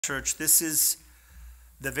Church. This is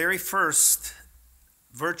the very first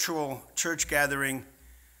virtual church gathering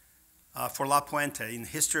for La Puente, in the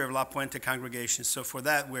history of La Puente congregation. So for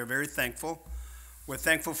that, we're very thankful. We're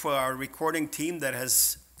thankful for our recording team that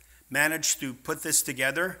has managed to put this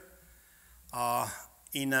together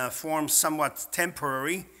in a form somewhat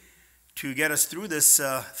temporary to get us through this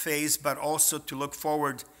phase, but also to look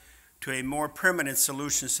forward to a more permanent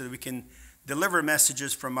solution so that we can deliver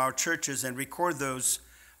messages from our churches and record those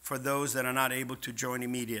for those that are not able to join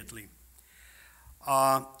immediately.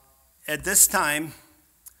 At this time,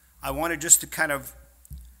 I wanted just to kind of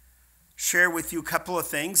share with you a couple of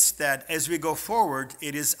things that as we go forward,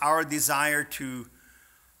 it is our desire to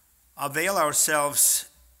avail ourselves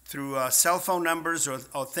through cell phone numbers or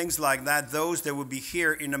things like that, those that will be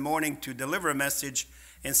here in the morning to deliver a message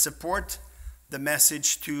and support the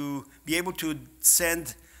message, to be able to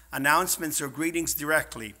send announcements or greetings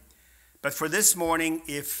directly. But for this morning,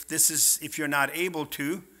 if you're not able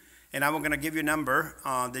to, and I'm going to give you a number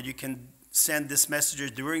that you can send this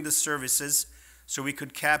messages during the services, so we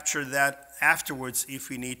could capture that afterwards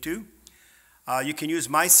if we need to. You can use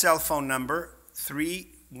my cell phone number,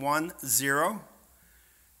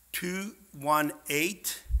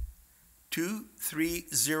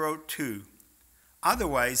 310-218-2302.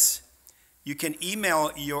 Otherwise, you can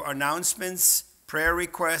email your announcements, prayer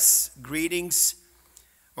requests, greetings,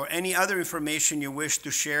 or any other information you wish to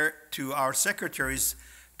share to our secretaries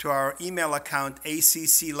to our email account,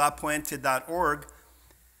 acclapuente.org,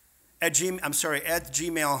 at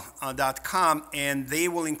gmail.com, and they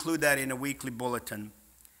will include that in a weekly bulletin.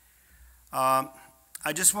 I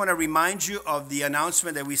just want to remind you of the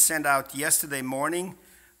announcement that we sent out yesterday morning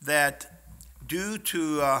that due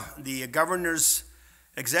to the governor's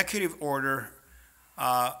executive order,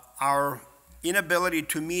 our inability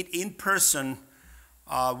to meet in person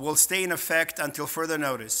will stay in effect until further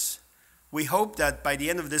notice. We hope that by the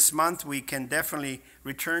end of this month we can definitely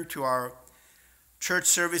return to our church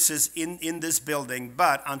services in this building,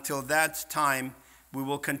 but until that time we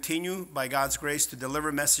will continue by God's grace to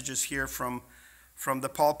deliver messages here from the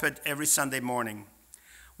pulpit every Sunday morning.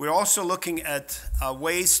 We're also looking at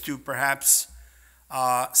ways to perhaps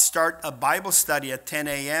start a Bible study at 10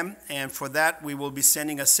 a.m. and for that we will be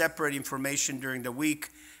sending a separate information during the week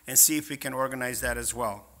and see if we can organize that as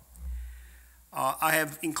well. I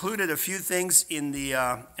have included a few things in the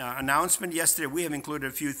announcement yesterday. We have included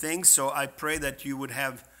a few things, so I pray that you would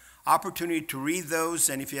have opportunity to read those,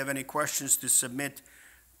 and if you have any questions, to submit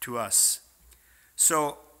to us.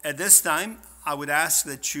 So at this time, I would ask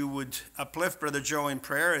that you would uplift Brother Joe in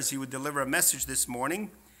prayer as he would deliver a message this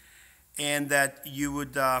morning, and that you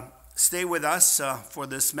would stay with us for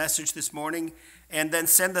this message this morning, and then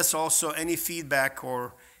send us also any feedback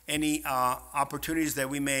or any opportunities that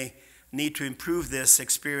we may need to improve this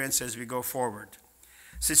experience as we go forward.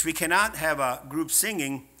 Since we cannot have a group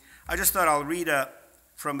singing, I just thought I'll read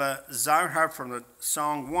from a Zarharp from the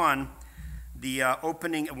song 1, the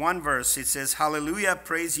opening one verse. It says, "Hallelujah,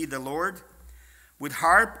 praise ye the Lord, with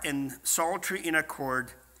harp and psaltery in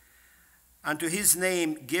accord. Unto his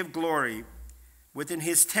name give glory, within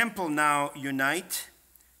his temple now unite,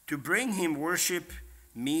 to bring him worship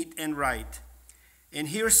meet and right. And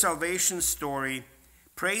hear salvation's story,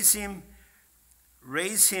 praise him,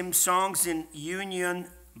 raise him songs in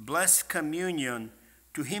union, bless communion,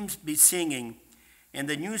 to him be singing, and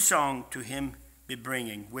the new song to him be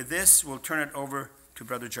bringing." With this, we'll turn it over to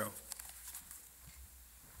Brother Joe.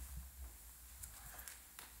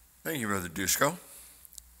 Thank you, Brother Dushko.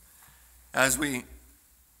 As we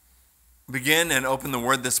begin and open the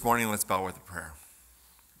word this morning, let's bow with a prayer.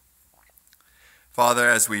 Father,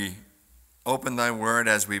 as we open thy word,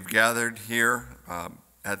 as we've gathered here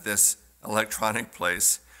at this electronic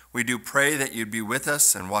place, we do pray that you'd be with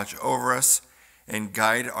us and watch over us and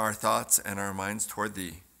guide our thoughts and our minds toward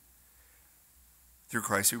thee. Through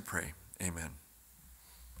Christ we pray. Amen.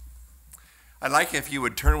 I'd like if you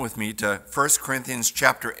would turn with me to 1 Corinthians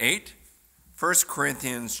chapter 8. 1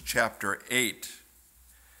 Corinthians chapter 8.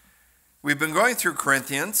 We've been going through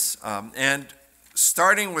Corinthians and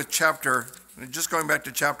starting with just going back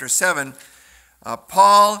to chapter 7,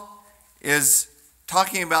 Paul is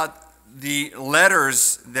talking about the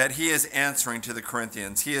letters that he is answering to the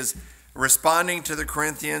Corinthians. He is responding to the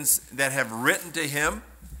Corinthians that have written to him.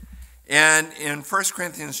 And in 1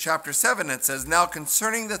 Corinthians chapter 7, it says, "Now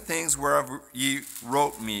concerning the things whereof ye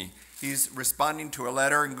wrote me." He's responding to a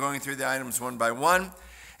letter and going through the items one by one.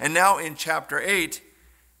 And now in chapter 8,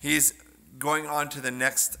 he's going on to the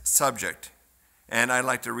next subject. And I'd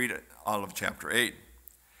like to read all of chapter 8.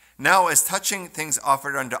 "Now as touching things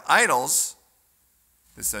offered unto idols,"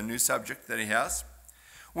 this is a new subject that he has,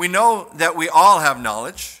 We know that we all have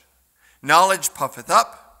knowledge. Knowledge puffeth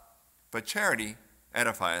up, but charity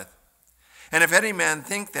edifieth. And if any man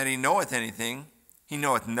think that he knoweth anything, he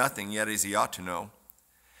knoweth nothing, yet as he ought to know.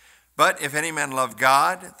 But if any man love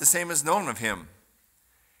God, the same is known of him.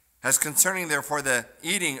 As concerning therefore the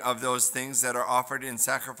eating of those things that are offered in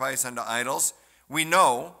sacrifice unto idols, we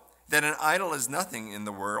know that an idol is nothing in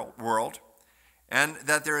the world, and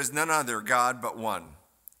that there is none other God but one.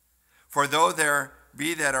 For though there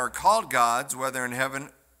be that are called gods, whether in heaven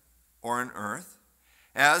or in earth,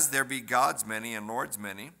 as there be gods many and lords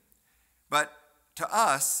many, but to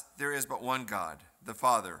us there is but one God, the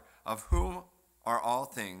Father, of whom are all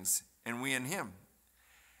things, and we in him.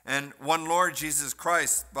 And one Lord Jesus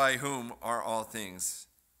Christ, by whom are all things,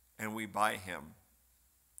 and we by him.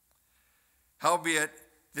 Howbeit,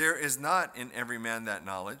 there is not in every man that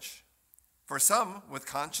knowledge. For some, with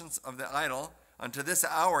conscience of the idol, unto this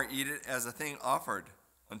hour eat it as a thing offered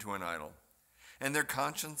unto an idol, and their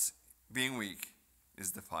conscience, being weak,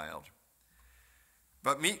 is defiled.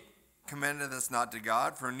 But meat commendeth us not to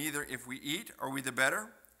God, for neither if we eat are we the better,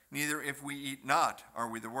 neither if we eat not are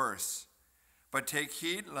we the worse. But take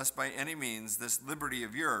heed, lest by any means this liberty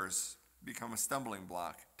of yours become a stumbling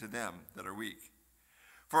block to them that are weak.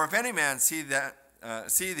 For if any man see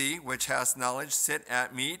thee, which hast knowledge, sit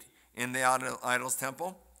at meat in the idol's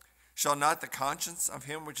temple, shall not the conscience of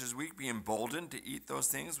him which is weak be emboldened to eat those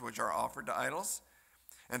things which are offered to idols?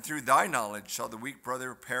 And through thy knowledge shall the weak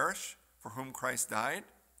brother perish, for whom Christ died?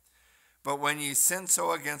 But when ye sin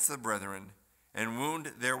so against the brethren, and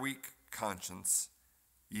wound their weak conscience,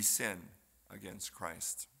 ye sin against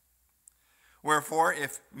Christ. Wherefore,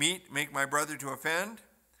 if meat make my brother to offend,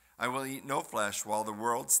 I will eat no flesh while the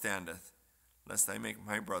world standeth, lest I make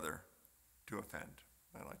my brother to offend.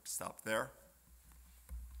 I'd like to stop there.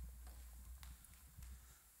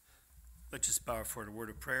 Let's just bow for a word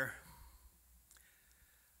of prayer.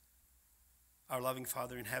 Our loving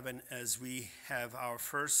Father in heaven, as we have our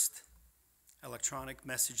first electronic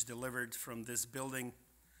message delivered from this building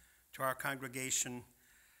to our congregation,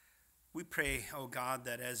 we pray, oh God,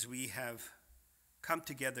 that as we have come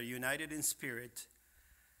together, united in spirit,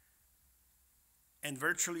 and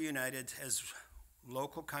virtually united as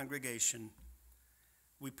local congregation,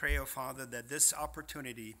 we pray, oh Father, that this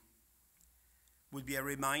opportunity would be a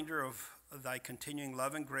reminder of thy continuing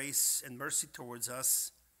love and grace and mercy towards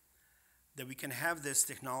us, that we can have this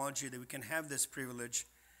technology, that we can have this privilege,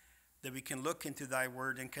 that we can look into thy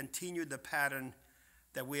word and continue the pattern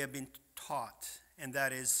that we have been taught, and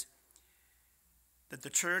that is that the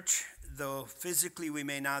church, though physically we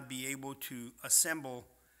may not be able to assemble,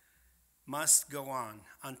 must go on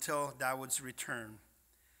until thou wouldst return,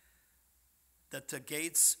 that the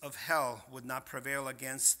gates of hell would not prevail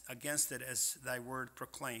against it, as thy word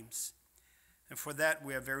proclaims. And for that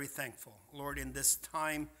we are very thankful. Lord, in this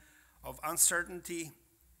time of uncertainty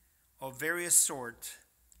of various sort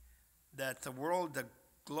that the world, the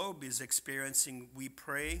globe is experiencing, we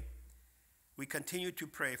pray, we continue to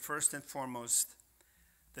pray first and foremost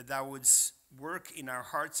that thou wouldst work in our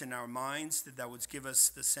hearts and our minds, that thou wouldst give us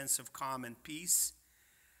the sense of calm and peace,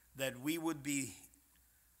 that we would be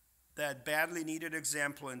that badly needed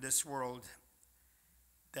example in this world,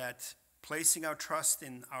 that placing our trust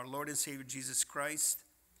in our Lord and Savior Jesus Christ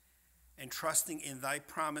and trusting in thy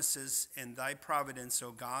promises and thy providence,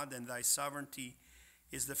 O God, and thy sovereignty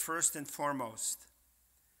is the first and foremost.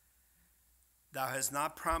 Thou hast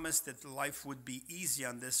not promised that life would be easy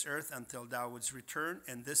on this earth until thou wouldst return,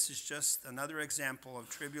 and this is just another example of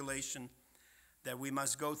tribulation that we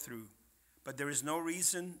must go through. But there is no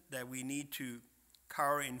reason that we need to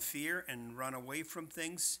cower in fear and run away from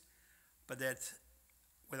things, but that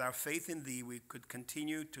with our faith in thee, we could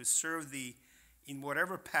continue to serve thee in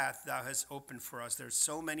whatever path thou hast opened for us. There's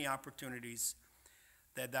so many opportunities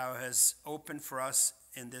that thou hast opened for us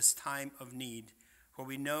in this time of need, for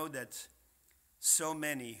we know that so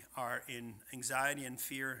many are in anxiety and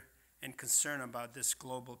fear and concern about this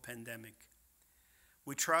global pandemic.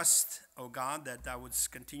 We trust, O God, that thou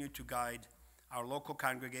wouldst continue to guide our local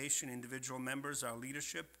congregation, individual members, our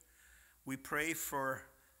leadership. We pray for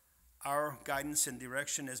our guidance and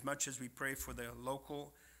direction as much as we pray for the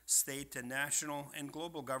local, state, and national and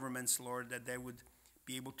global governments, Lord, that they would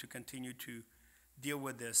be able to continue to deal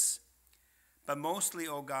with this. But mostly,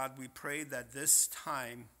 O God, we pray that this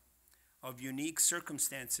time of unique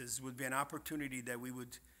circumstances would be an opportunity that we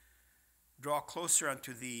would draw closer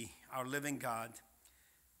unto thee, our living God,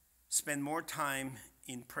 spend more time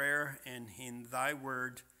in prayer and in thy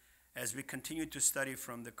word as we continue to study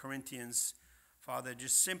from the Corinthians, Father,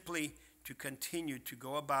 just simply to continue to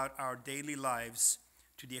go about our daily lives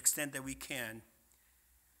to the extent that we can,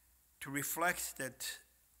 to reflect that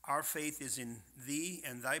our faith is in thee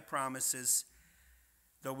and thy promises,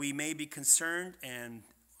 though we may be concerned and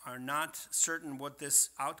are not certain what this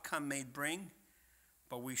outcome may bring,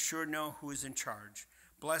 but we sure know who is in charge.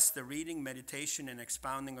 Bless the reading, meditation, and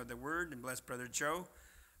expounding of the word, and bless Brother Joe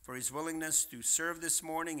for his willingness to serve this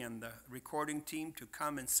morning, and the recording team to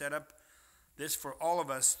come and set up this for all of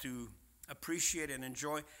us to appreciate and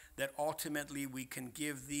enjoy, that ultimately we can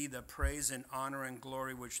give thee the praise and honor and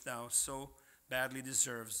glory which thou so badly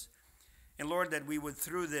deserves. And Lord, that we would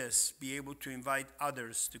through this be able to invite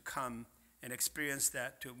others to come and experience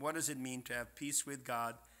that. To what does it mean to have peace with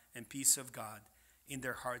God and peace of God in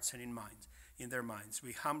their hearts and in their minds.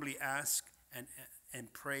 We humbly ask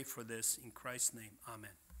and pray for this in Christ's name.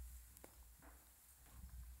 Amen.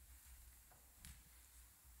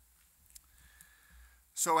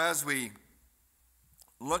 So as we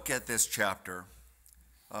look at this chapter,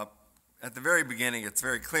 at the very beginning, it's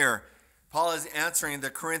very clear. Paul is answering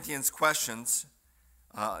the Corinthians' questions.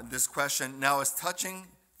 This question now is touching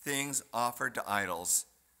things offered to idols.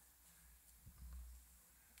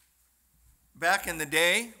 Back in the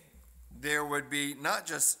day, there would be not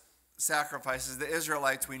just sacrifices. The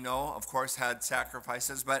Israelites, we know, of course, had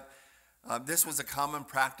sacrifices, but this was a common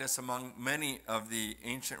practice among many of the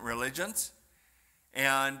ancient religions.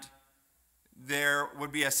 And there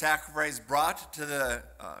would be a sacrifice brought to the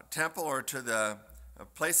temple or to the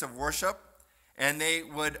place of worship, and they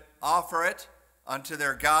would offer it unto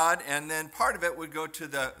their God, and then part of it would go to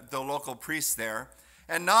the local priests there.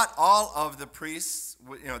 And not all of the priests,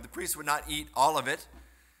 the priests would not eat all of it.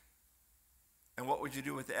 And what would you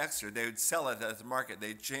do with the extra? They would sell it at the market.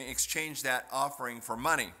 They'd exchange that offering for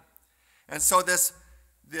money. And so this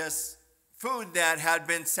food that had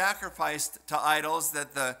been sacrificed to idols,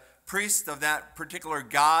 that the priest of that particular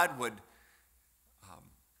god would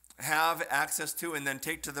have access to and then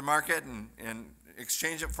take to the market and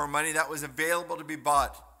exchange it for money, that was available to be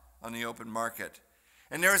bought on the open market.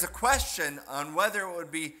 And there was a question on whether it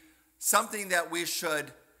would be something that we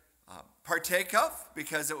should partake of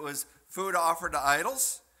because it was food offered to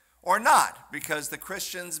idols, or not, because the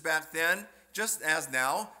Christians back then, just as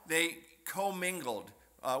now, they commingled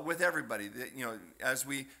with everybody. As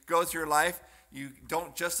we go through life, you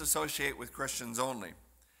don't just associate with Christians only.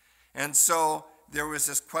 And so there was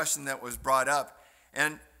this question that was brought up.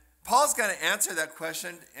 And Paul's going to answer that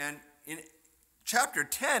question, and in chapter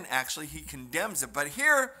 10, actually, he condemns it. But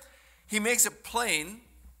here, he makes it plain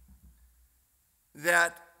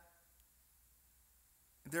that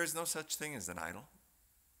there's no such thing as an idol.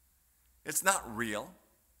 It's not real.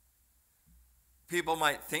 People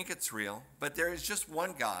might think it's real, but there is just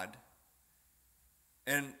one God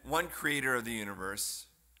and one creator of the universe.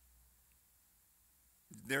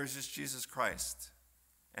 There's just Jesus Christ.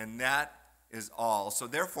 And that is all. So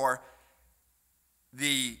therefore,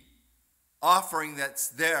 the offering that's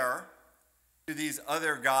there to these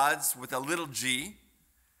other gods with a little g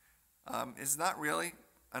is not really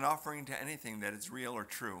an offering to anything that is real or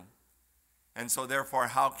true. And so therefore,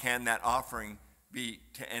 how can that offering be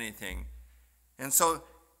to anything? And so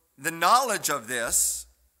the knowledge of this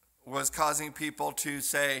was causing people to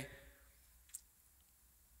say,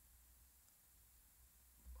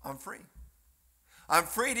 I'm free. I'm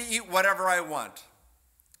free to eat whatever I want.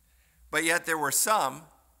 But yet there were some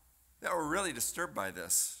that were really disturbed by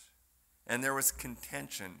this. And there was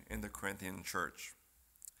contention in the Corinthian church.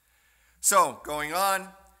 So, going on,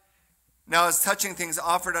 now as touching things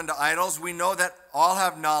offered unto idols, we know that all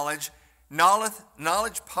have knowledge.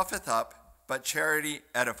 Knowledge puffeth up, but charity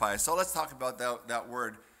edifies. So let's talk about that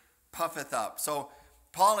word, puffeth up. So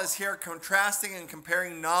Paul is here contrasting and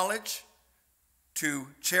comparing knowledge to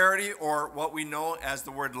charity, or what we know as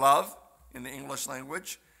the word love in the English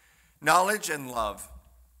language. Knowledge and love.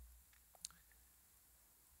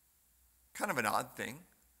 Kind of an odd thing,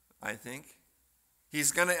 I think.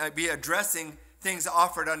 He's going to be addressing things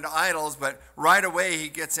offered unto idols, but right away he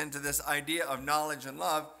gets into this idea of knowledge and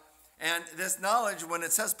love. And this knowledge, when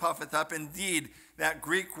it says puffeth up, indeed, that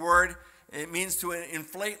Greek word, it means to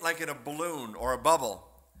inflate like in a balloon or a bubble,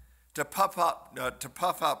 to puff up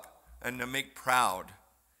and to make proud.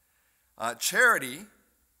 Charity,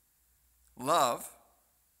 love,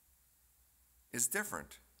 is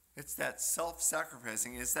different. It's that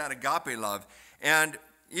self-sacrificing. It's that agape love. And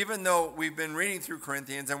even though we've been reading through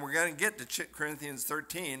Corinthians, and we're going to get to Corinthians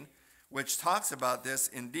 13, which talks about this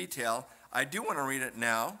in detail, I do want to read it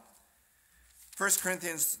now. 1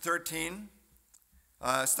 Corinthians 13,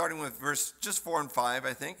 starting with verse just 4 and 5,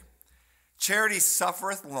 I think. Charity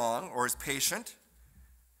suffereth long, or is patient.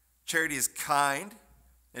 Charity is kind.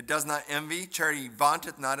 It does not envy. Charity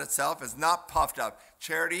vaunteth not itself, is not puffed up.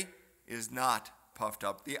 Charity is not puffed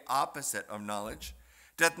up, the opposite of knowledge,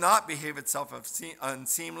 doth not behave itself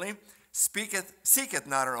unseemly, seeketh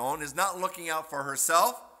not her own, is not looking out for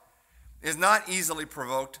herself, is not easily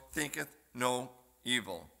provoked, thinketh no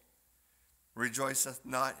evil. Rejoiceth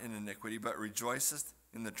not in iniquity, but rejoiceth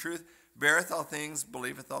in the truth, beareth all things,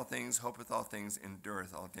 believeth all things, hopeth all things,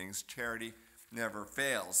 endureth all things. Charity never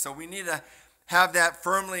fails. So we need to have that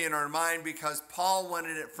firmly in our mind, because Paul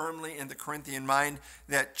wanted it firmly in the Corinthian mind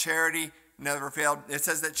that charity never failed. It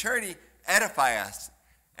says that charity edifies us,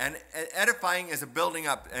 and edifying is a building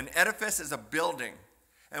up. An edifice is a building.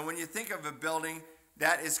 And when you think of a building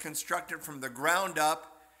that is constructed from the ground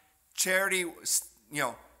up, charity,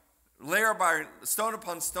 layer by stone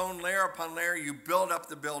upon stone, layer upon layer, you build up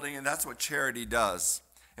the building, and that's what charity does.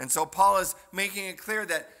 And so Paul is making it clear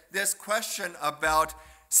that this question about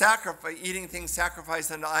eating things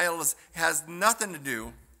sacrificed unto idols has nothing to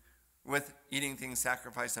do with eating things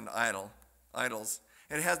sacrificed unto idols.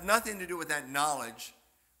 It has nothing to do with that knowledge,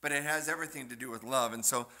 but it has everything to do with love. And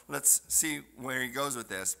so let's see where he goes with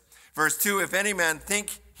this. Verse 2, if any man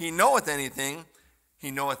think he knoweth anything, he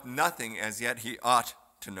knoweth nothing as yet he ought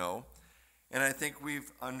to know. And I think we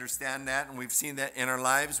understand that, and we've seen that in our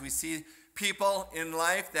lives. We see people in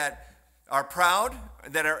life that are proud,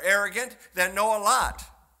 that are arrogant, that know a lot.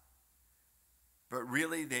 But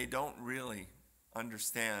really, they don't really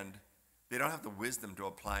understand. They don't have the wisdom to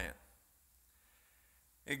apply it.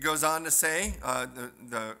 It goes on to say,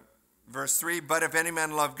 the verse 3, but if any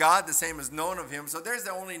man love God, the same is known of him. So there's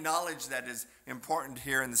the only knowledge that is important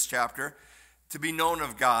here in this chapter, to be known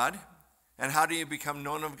of God. And how do you become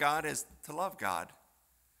known of God? Is to love God.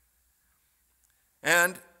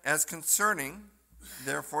 And as concerning,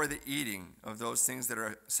 therefore, the eating of those things that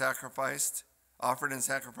are sacrificed, offered in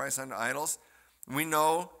sacrifice unto idols, we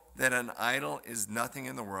know that an idol is nothing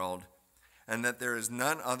in the world, and that there is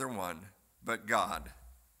none other one but God.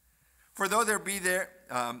 For though there be that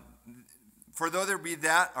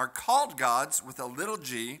are called gods with a little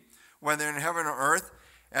g, whether in heaven or earth,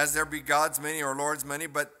 as there be gods many or lords many,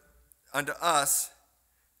 but unto us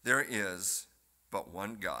there is but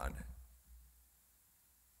one God,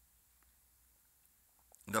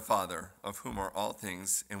 the Father, of whom are all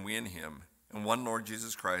things, and we in him, and one Lord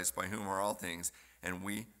Jesus Christ, by whom are all things, and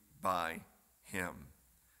we by him.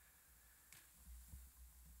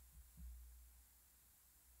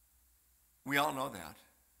 We all know that,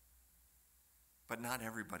 but not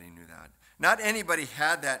everybody knew that. Not anybody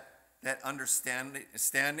had that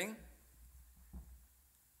understanding.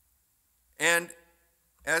 And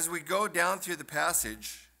as we go down through the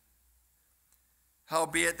passage,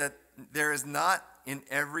 howbeit that there is not in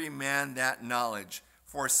every man that knowledge,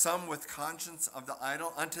 for some with conscience of the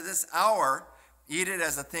idol unto this hour eat it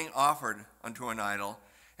as a thing offered unto an idol,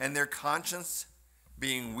 and their conscience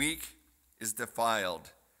being weak is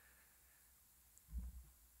defiled.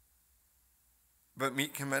 But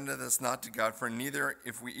meat commendeth us not to God, for neither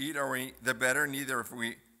if we eat are we the better, neither if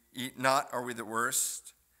we eat not are we the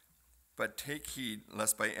worst. But take heed,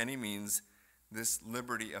 lest by any means this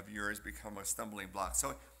liberty of yours become a stumbling block.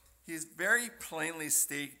 So he's very plainly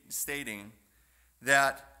stating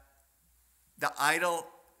that the idol,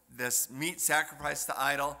 this meat sacrificed to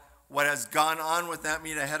idol, what has gone on with that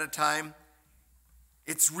meat ahead of time,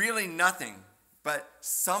 it's really nothing. But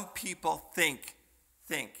some people think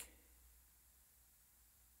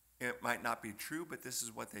it might not be true, but this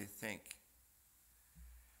is what they think.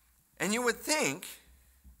 And you would think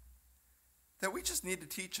that we just need to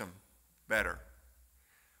teach them better.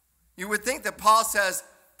 You would think that Paul says,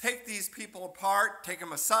 take these people apart, take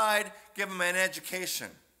them aside, give them an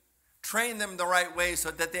education. Train them the right way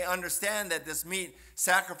so that they understand that this meat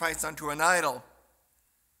sacrificed unto an idol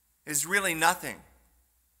is really nothing.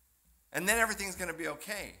 And then everything's going to be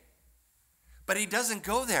okay. But he doesn't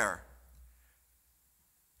go there.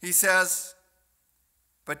 He says,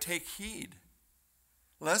 but take heed,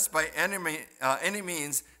 lest by any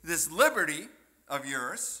means this liberty of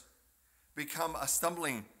yours become a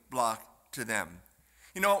stumbling block to them.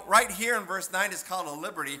 You know, right here in verse 9 is called a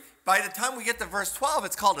liberty. By the time we get to verse 12,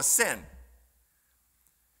 it's called a sin.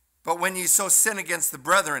 But when ye so sin against the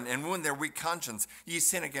brethren and wound their weak conscience, ye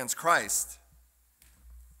sin against Christ.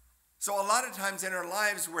 So a lot of times in our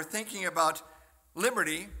lives, we're thinking about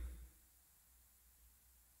liberty,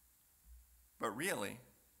 but really,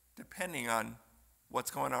 depending on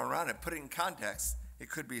what's going on around it, put it in context, it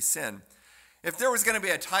could be sin. If there was going to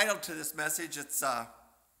be a title to this message, it's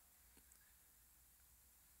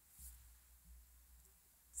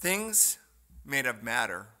Things Made of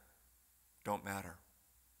Matter Don't Matter.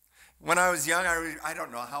 When I was young, I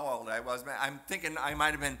don't know how old I was, but I'm thinking I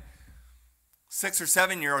might have been 6 or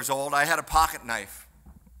 7 years old, I had a pocket knife.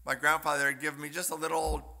 My grandfather had given me just a little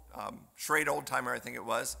old, Schrade old-timer, I think it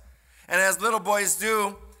was. And as little boys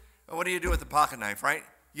do, what do you do with the pocket knife, right?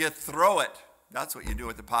 You throw it. That's what you do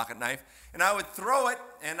with the pocket knife. And I would throw it,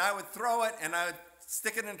 and I would throw it, and I would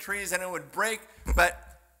stick it in trees, and it would break.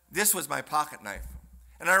 But this was my pocket knife.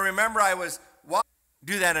 And I remember I was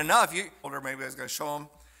do that enough. You older, maybe I was going to show him.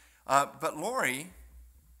 But Lori,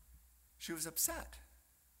 she was upset.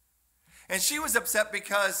 And she was upset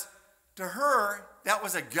because to her, that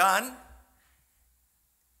was a gun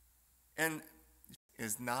and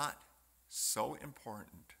is not so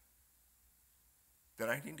important that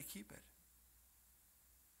I need to keep it.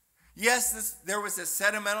 Yes, there was a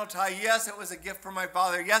sentimental tie. Yes, it was a gift from my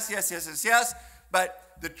father. Yes.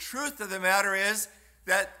 But the truth of the matter is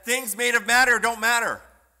that things made of matter don't matter.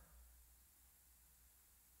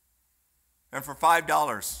 And for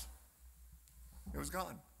 $5, it was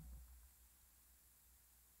gone.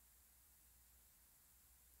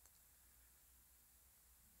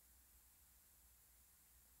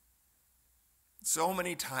 So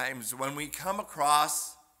many times when we come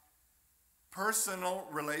across personal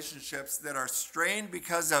relationships that are strained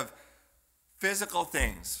because of physical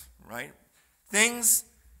things, right? Things,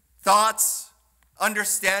 thoughts,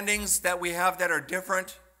 understandings that we have that are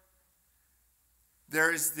different,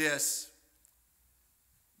 there is this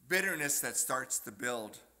bitterness that starts to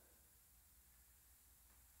build.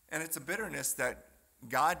 And it's a bitterness that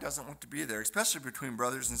God doesn't want to be there, especially between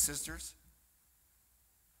brothers and sisters.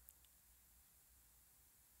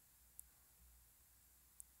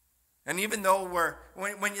 And even though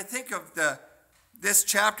when you think of this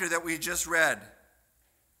chapter that we just read,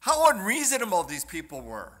 how unreasonable these people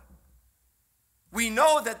were. We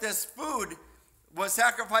know that this food was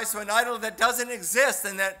sacrificed to an idol that doesn't exist,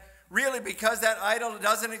 and that really because that idol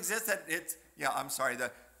doesn't exist, that it's,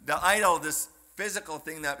 the idol, this physical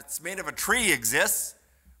thing that's made of a tree exists,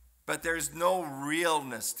 but there's no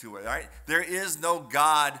realness to it, right? There is no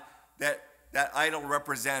God that idol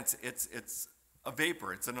represents. It's a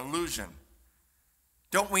vapor. It's an illusion.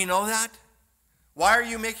 Don't we know that? Why are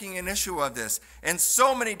you making an issue of this? And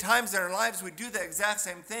so many times in our lives we do the exact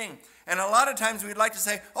same thing. And a lot of times we'd like to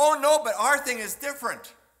say, oh no, but our thing is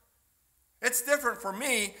different. It's different for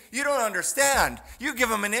me. You don't understand. You give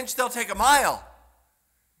them an inch, they'll take a mile.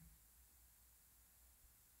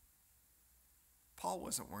 Paul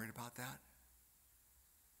wasn't worried about that.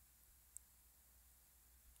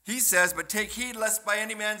 He says, but take heed lest by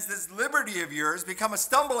any means this liberty of yours become a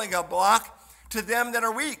stumbling block to them that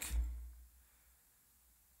are weak.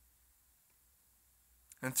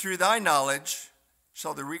 And through thy knowledge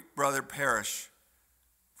shall the weak brother perish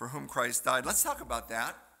for whom Christ died. Let's talk about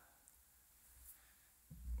that.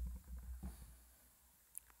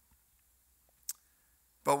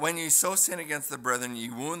 But when ye so sin against the brethren, ye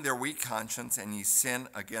wound their weak conscience, and ye sin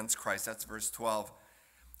against Christ. That's verse 12.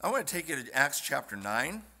 I want to take you to Acts chapter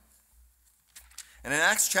 9. And in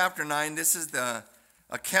Acts chapter 9, this is the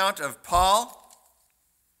account of Paul.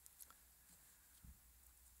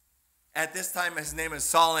 At this time, his name is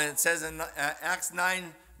Saul, and it says in Acts 9,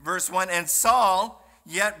 verse 1, and Saul,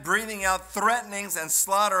 yet breathing out threatenings and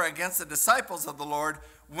slaughter against the disciples of the Lord,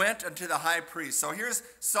 went unto the high priest. So here's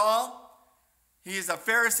Saul. He's a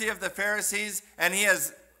Pharisee of the Pharisees, and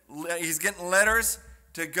he's getting letters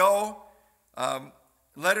to go,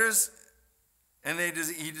 letters, and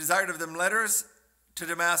he desired of them letters to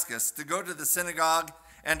Damascus, to go to the synagogue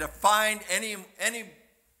and to find any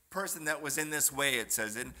person that was in this way, it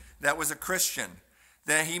says, and that was a Christian,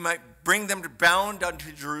 that he might bring them bound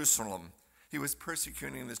unto Jerusalem. He was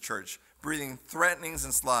persecuting the church, breathing threatenings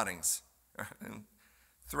and slaughterings.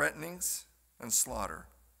 Threatenings and slaughter.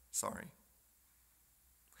 Sorry.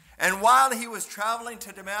 And while he was traveling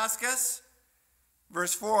to Damascus,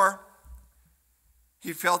 verse 4,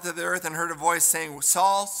 he fell to the earth and heard a voice saying,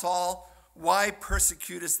 Saul, Saul, why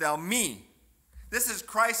persecutest thou me? This is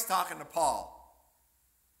Christ talking to Paul.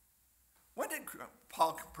 When did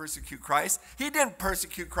Paul persecute Christ? He didn't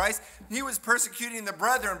persecute Christ. He was persecuting the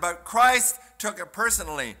brethren, but Christ took it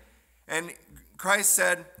personally. And Christ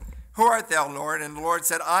said, who art thou, Lord? And the Lord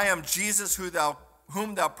said, I am Jesus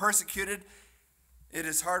whom thou persecuted. It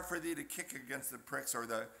is hard for thee to kick against the pricks or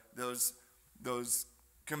those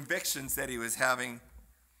convictions that he was having.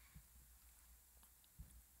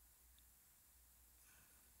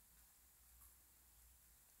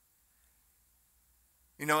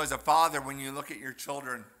 You know, as a father, when you look at your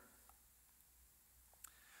children,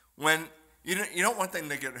 when you don't want them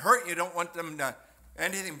to get hurt, you don't want them to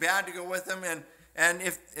anything bad to go with them, and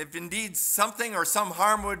if indeed something or some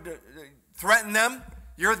harm would threaten them,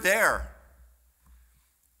 you're there.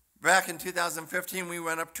 Back in 2015, we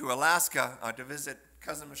went up to Alaska to visit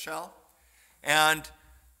Cousin Michelle. And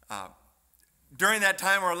during that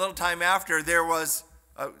time, or a little time after, there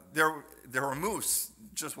were moose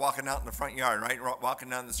just walking out in the front yard, right?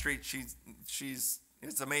 Walking down the street.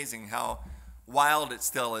 It's amazing how wild it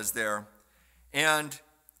still is there. And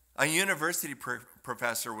a university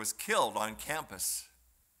professor was killed on campus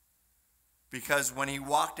because when he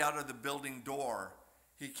walked out of the building door,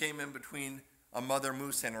 he came in between a mother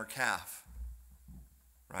moose and her calf,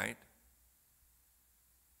 right?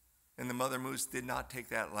 And the mother moose did not take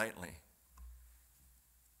that lightly.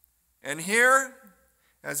 And here,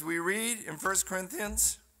 as we read in 1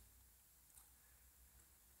 Corinthians,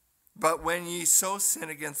 but when ye so sin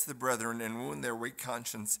against the brethren and wound their weak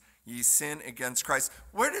conscience, ye sin against Christ.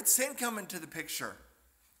 Where did sin come into the picture?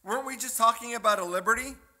 Weren't we just talking about a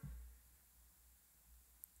liberty?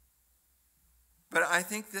 But I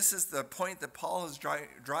think this is the point that Paul is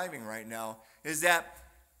driving right now, is that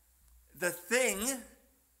the thing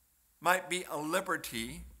might be a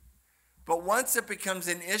liberty, but once it becomes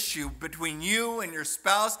an issue between you and your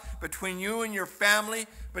spouse, between you and your family,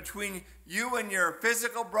 between you and your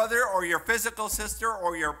physical brother or your physical sister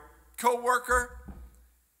or your co-worker,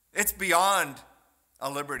 it's beyond a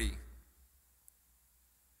liberty.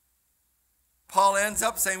 Paul ends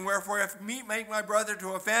up saying, wherefore if meat make my brother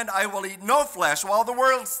to offend, I will eat no flesh while the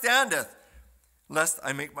world standeth, lest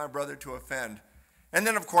I make my brother to offend. And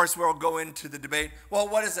then, of course, we'll go into the debate, well,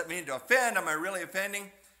 what does it mean to offend? Am I really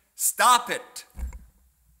offending? Stop it.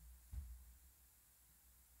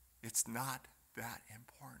 It's not that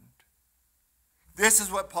important. This is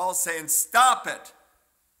what Paul's saying, stop it.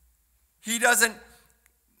 He doesn't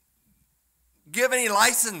give any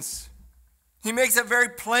license. He makes it very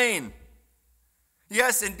plain.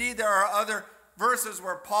 Yes, indeed, there are other verses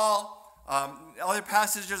where other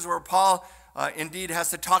passages where Paul indeed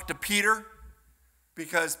has to talk to Peter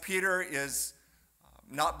because Peter is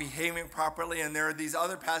not behaving properly, and there are these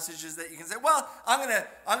other passages that you can say, well, I'm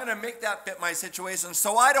gonna make that fit my situation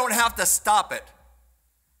so I don't have to stop it.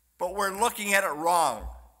 But we're looking at it wrong.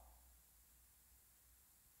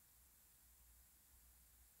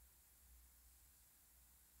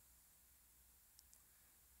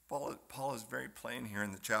 Paul is very plain here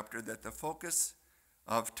in the chapter that the focus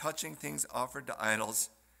of touching things offered to idols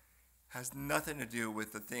has nothing to do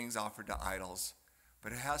with the things offered to idols,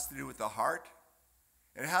 but it has to do with the heart.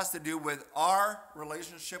 It has to do with our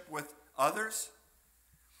relationship with others.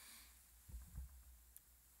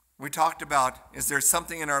 We talked about, is there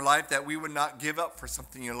something in our life that we would not give up for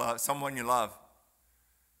something you love, someone you love?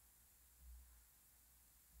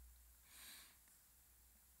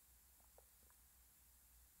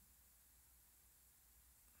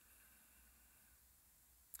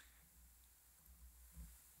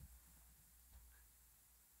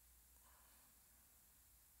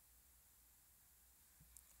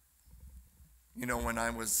 You know, when I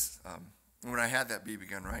had that BB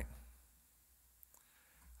gun, right?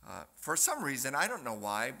 For some reason, I don't know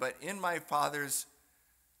why, but in my father's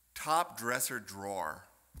top dresser drawer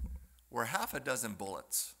were half a dozen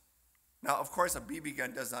bullets. Now, of course, a BB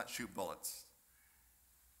gun does not shoot bullets.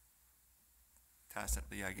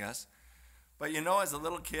 Tacitly, I guess. But you know, as a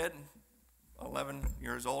little kid, 11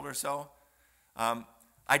 years old or so,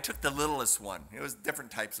 I took the littlest one. It was different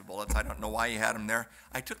types of bullets. I don't know why he had them there.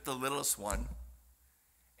 I took the littlest one,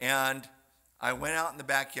 and I went out in the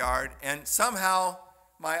backyard, and somehow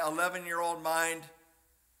my 11-year-old mind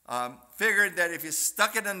figured that if you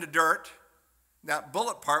stuck it in the dirt, that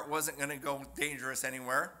bullet part wasn't going to go dangerous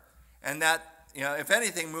anywhere, and that, you know, if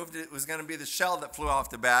anything moved, it was going to be the shell that flew off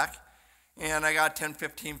the back. And I got 10,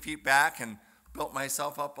 15 feet back and built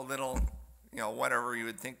myself up a little, you know, whatever you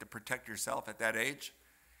would think to protect yourself at that age.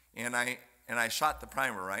 And I shot the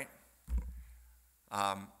primer, right?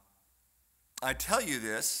 I tell you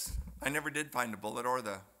this, I never did find the bullet or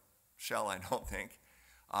the shell, I don't think.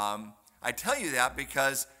 I tell you that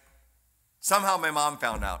because somehow my mom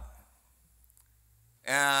found out.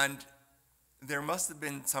 And there must have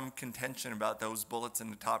been some contention about those bullets in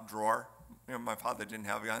the top drawer. You know, my father didn't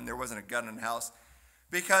have a gun. There wasn't a gun in the house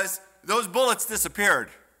because those bullets disappeared.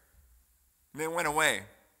 They went away.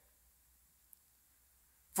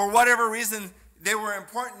 For whatever reason, they were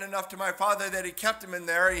important enough to my father that he kept them in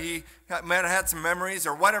there. He might have had some memories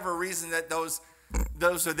or whatever reason that those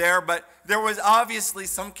are there. But there was obviously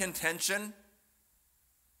some contention.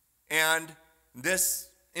 And this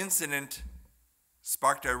incident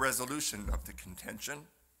sparked a resolution of the contention.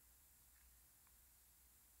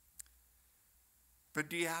 But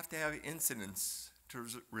do you have to have incidents to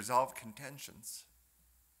resolve contentions?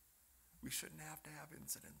 We shouldn't have to have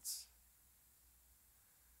incidents.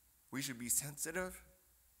 We should be sensitive.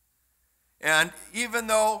 And even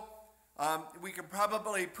though we can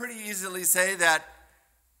probably pretty easily say that,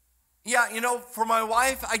 yeah, for my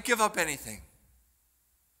wife, I give up anything.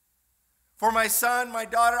 For my son, my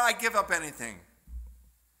daughter, I give up anything.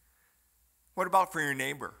 What about for your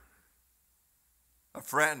neighbor? A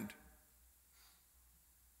friend?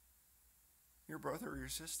 Your brother or your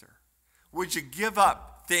sister? Would you give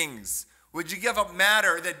up things? Would you give up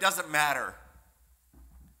matter that doesn't matter?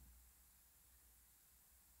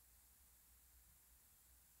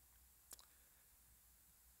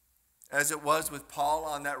 As it was with Paul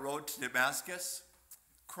on that road to Damascus,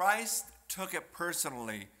 Christ took it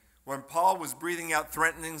personally. When Paul was breathing out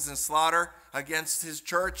threatenings and slaughter against his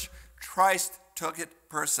church, Christ took it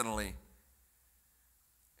personally.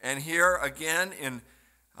 And here again in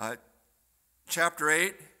chapter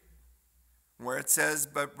 8, where it says,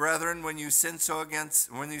 "But brethren, when you sin so against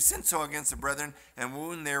the brethren and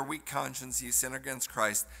wound their weak conscience, you sin against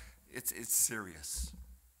Christ." It's serious.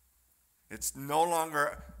 It's no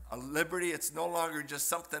longer a liberty. It's no longer just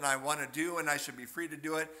something I want to do and I should be free to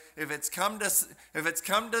do it. If it's come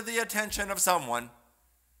to the attention of someone,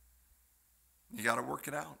 you got to work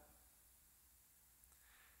it out.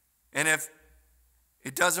 And if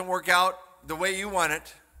it doesn't work out the way you want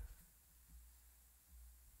it,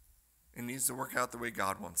 it needs to work out the way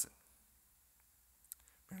God wants it.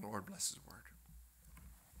 May the Lord bless his word.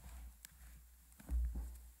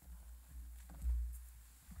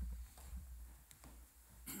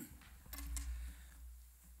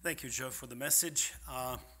 Thank you, Joe, for the message.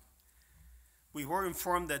 We were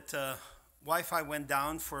informed that Wi-Fi went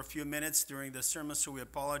down for a few minutes during the sermon, so we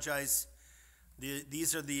apologize.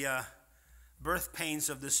 These are the birth pains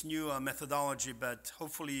of this new methodology, but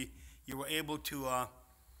hopefully you were able to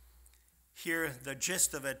hear the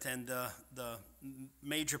gist of it and the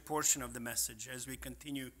major portion of the message as we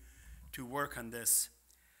continue to work on this.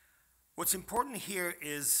 What's important here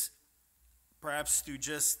is perhaps to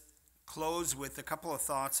just close with a couple of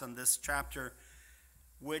thoughts on this chapter,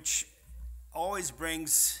 which always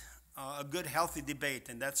brings a good, healthy debate,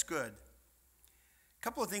 and that's good. A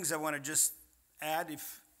couple of things I want to just add,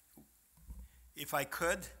 if I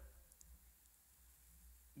could.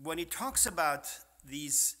 When he talks about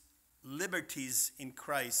these liberties in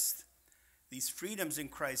Christ, these freedoms in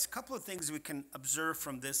Christ, a couple of things we can observe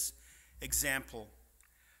from this example.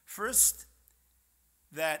 First,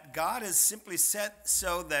 that God has simply set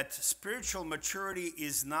so that spiritual maturity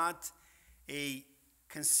is not a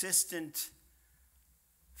consistent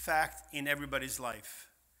fact in everybody's life.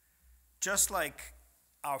 Just like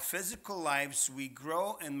our physical lives, we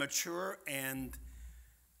grow and mature and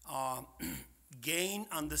gain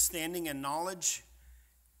understanding and knowledge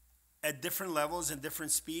at different levels and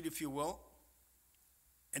different speed, if you will,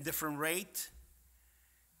 at different rate,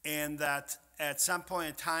 and that at some point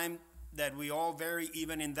in time that we all vary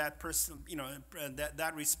even in that person,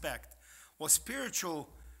 that respect. Well, spiritual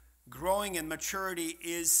growing and maturity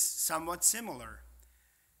is somewhat similar.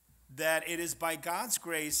 That it is by God's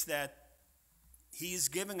grace that He is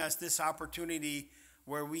giving us this opportunity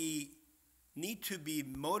where we need to be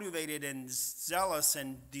motivated and zealous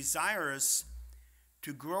and desirous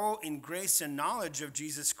to grow in grace and knowledge of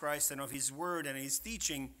Jesus Christ and of His Word and His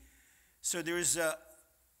teaching. So there is a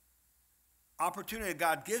opportunity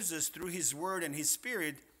God gives us through His Word and His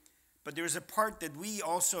Spirit, but there's a part that we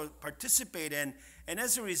also participate in, and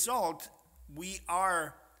as a result, we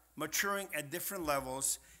are maturing at different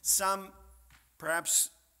levels. Some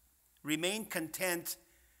perhaps remain content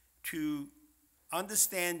to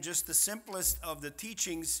understand just the simplest of the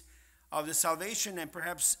teachings of the salvation and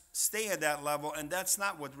perhaps stay at that level, and that's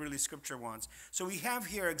not what really Scripture wants. So we have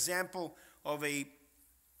here an example of a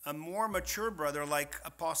more mature brother like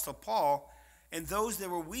Apostle Paul, and those that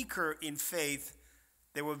were weaker in faith,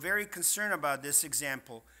 they were very concerned about this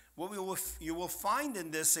example. What you will find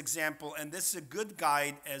in this example, and this is a good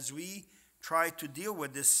guide as we try to deal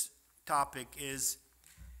with this topic, is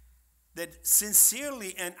that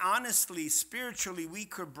sincerely and honestly, spiritually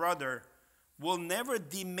weaker brother will never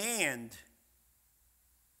demand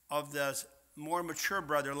of the more mature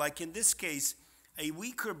brother. Like in this case, a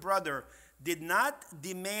weaker brother did not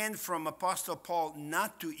demand from Apostle Paul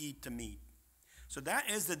not to eat the meat. So that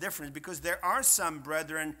is the difference, because there are some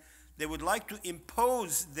brethren that would like to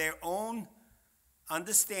impose their own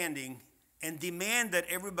understanding and demand that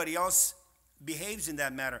everybody else behaves in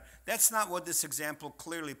that matter. That's not what this example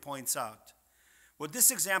clearly points out. What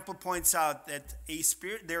this example points out that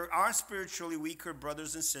there are spiritually weaker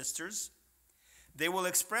brothers and sisters. They will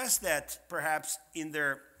express that perhaps in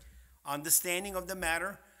their understanding of the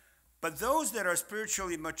matter, but those that are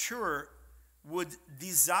spiritually mature would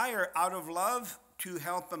desire out of love to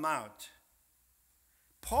help him out.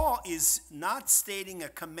 Paul is not stating a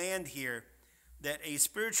command here that a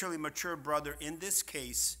spiritually mature brother, in this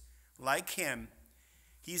case, like him,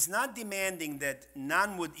 he's not demanding that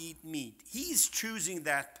none would eat meat. He's choosing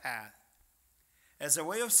that path as a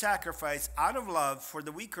way of sacrifice out of love for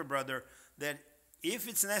the weaker brother, that if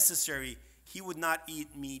it's necessary, he would not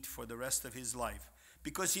eat meat for the rest of his life,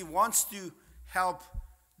 because he wants to help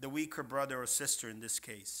the weaker brother or sister in this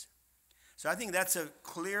case. So I think that's a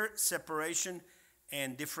clear separation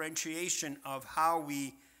and differentiation of how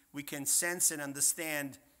we can sense and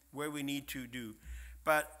understand where we need to do.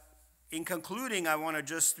 But in concluding, I want to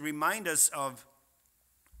just remind us of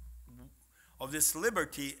this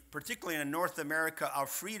liberty, particularly in North America. Our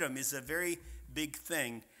freedom is a very big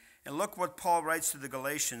thing. And look what Paul writes to the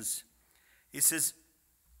Galatians. He says,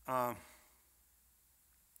 for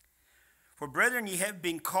brethren, ye have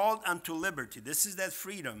been called unto liberty. This is that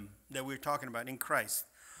freedom that we're talking about in Christ.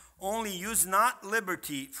 Only use not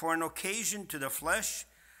liberty for an occasion to the flesh,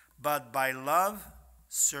 but by love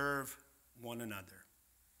serve one another.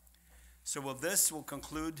 So with this, we'll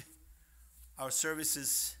conclude our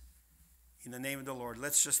services in the name of the Lord.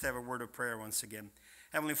 Let's just have a word of prayer once again.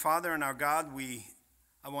 Heavenly Father and our God,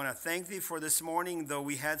 I want to thank Thee for this morning, though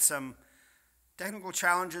we had some technical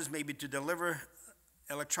challenges maybe to deliver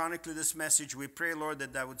electronically this message. We pray, Lord,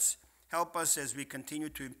 that would help us as we continue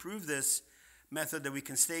to improve this method, that we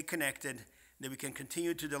can stay connected, that we can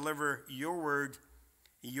continue to deliver Your word,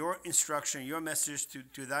 Your instruction, Your message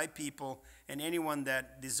to Thy people and anyone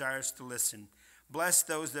that desires to listen. Bless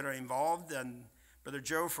those that are involved, and Brother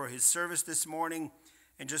Joe for his service this morning,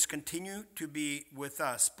 and just continue to be with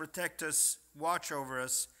us. Protect us, watch over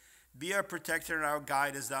us, be our protector and our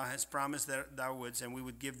guide as Thou hast promised that Thou wouldst, and we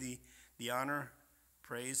would give Thee the honor,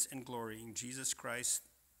 praise, and glory in Jesus Christ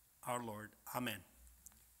our Lord. Amen.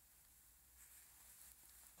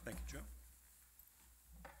 Thank you, Joe.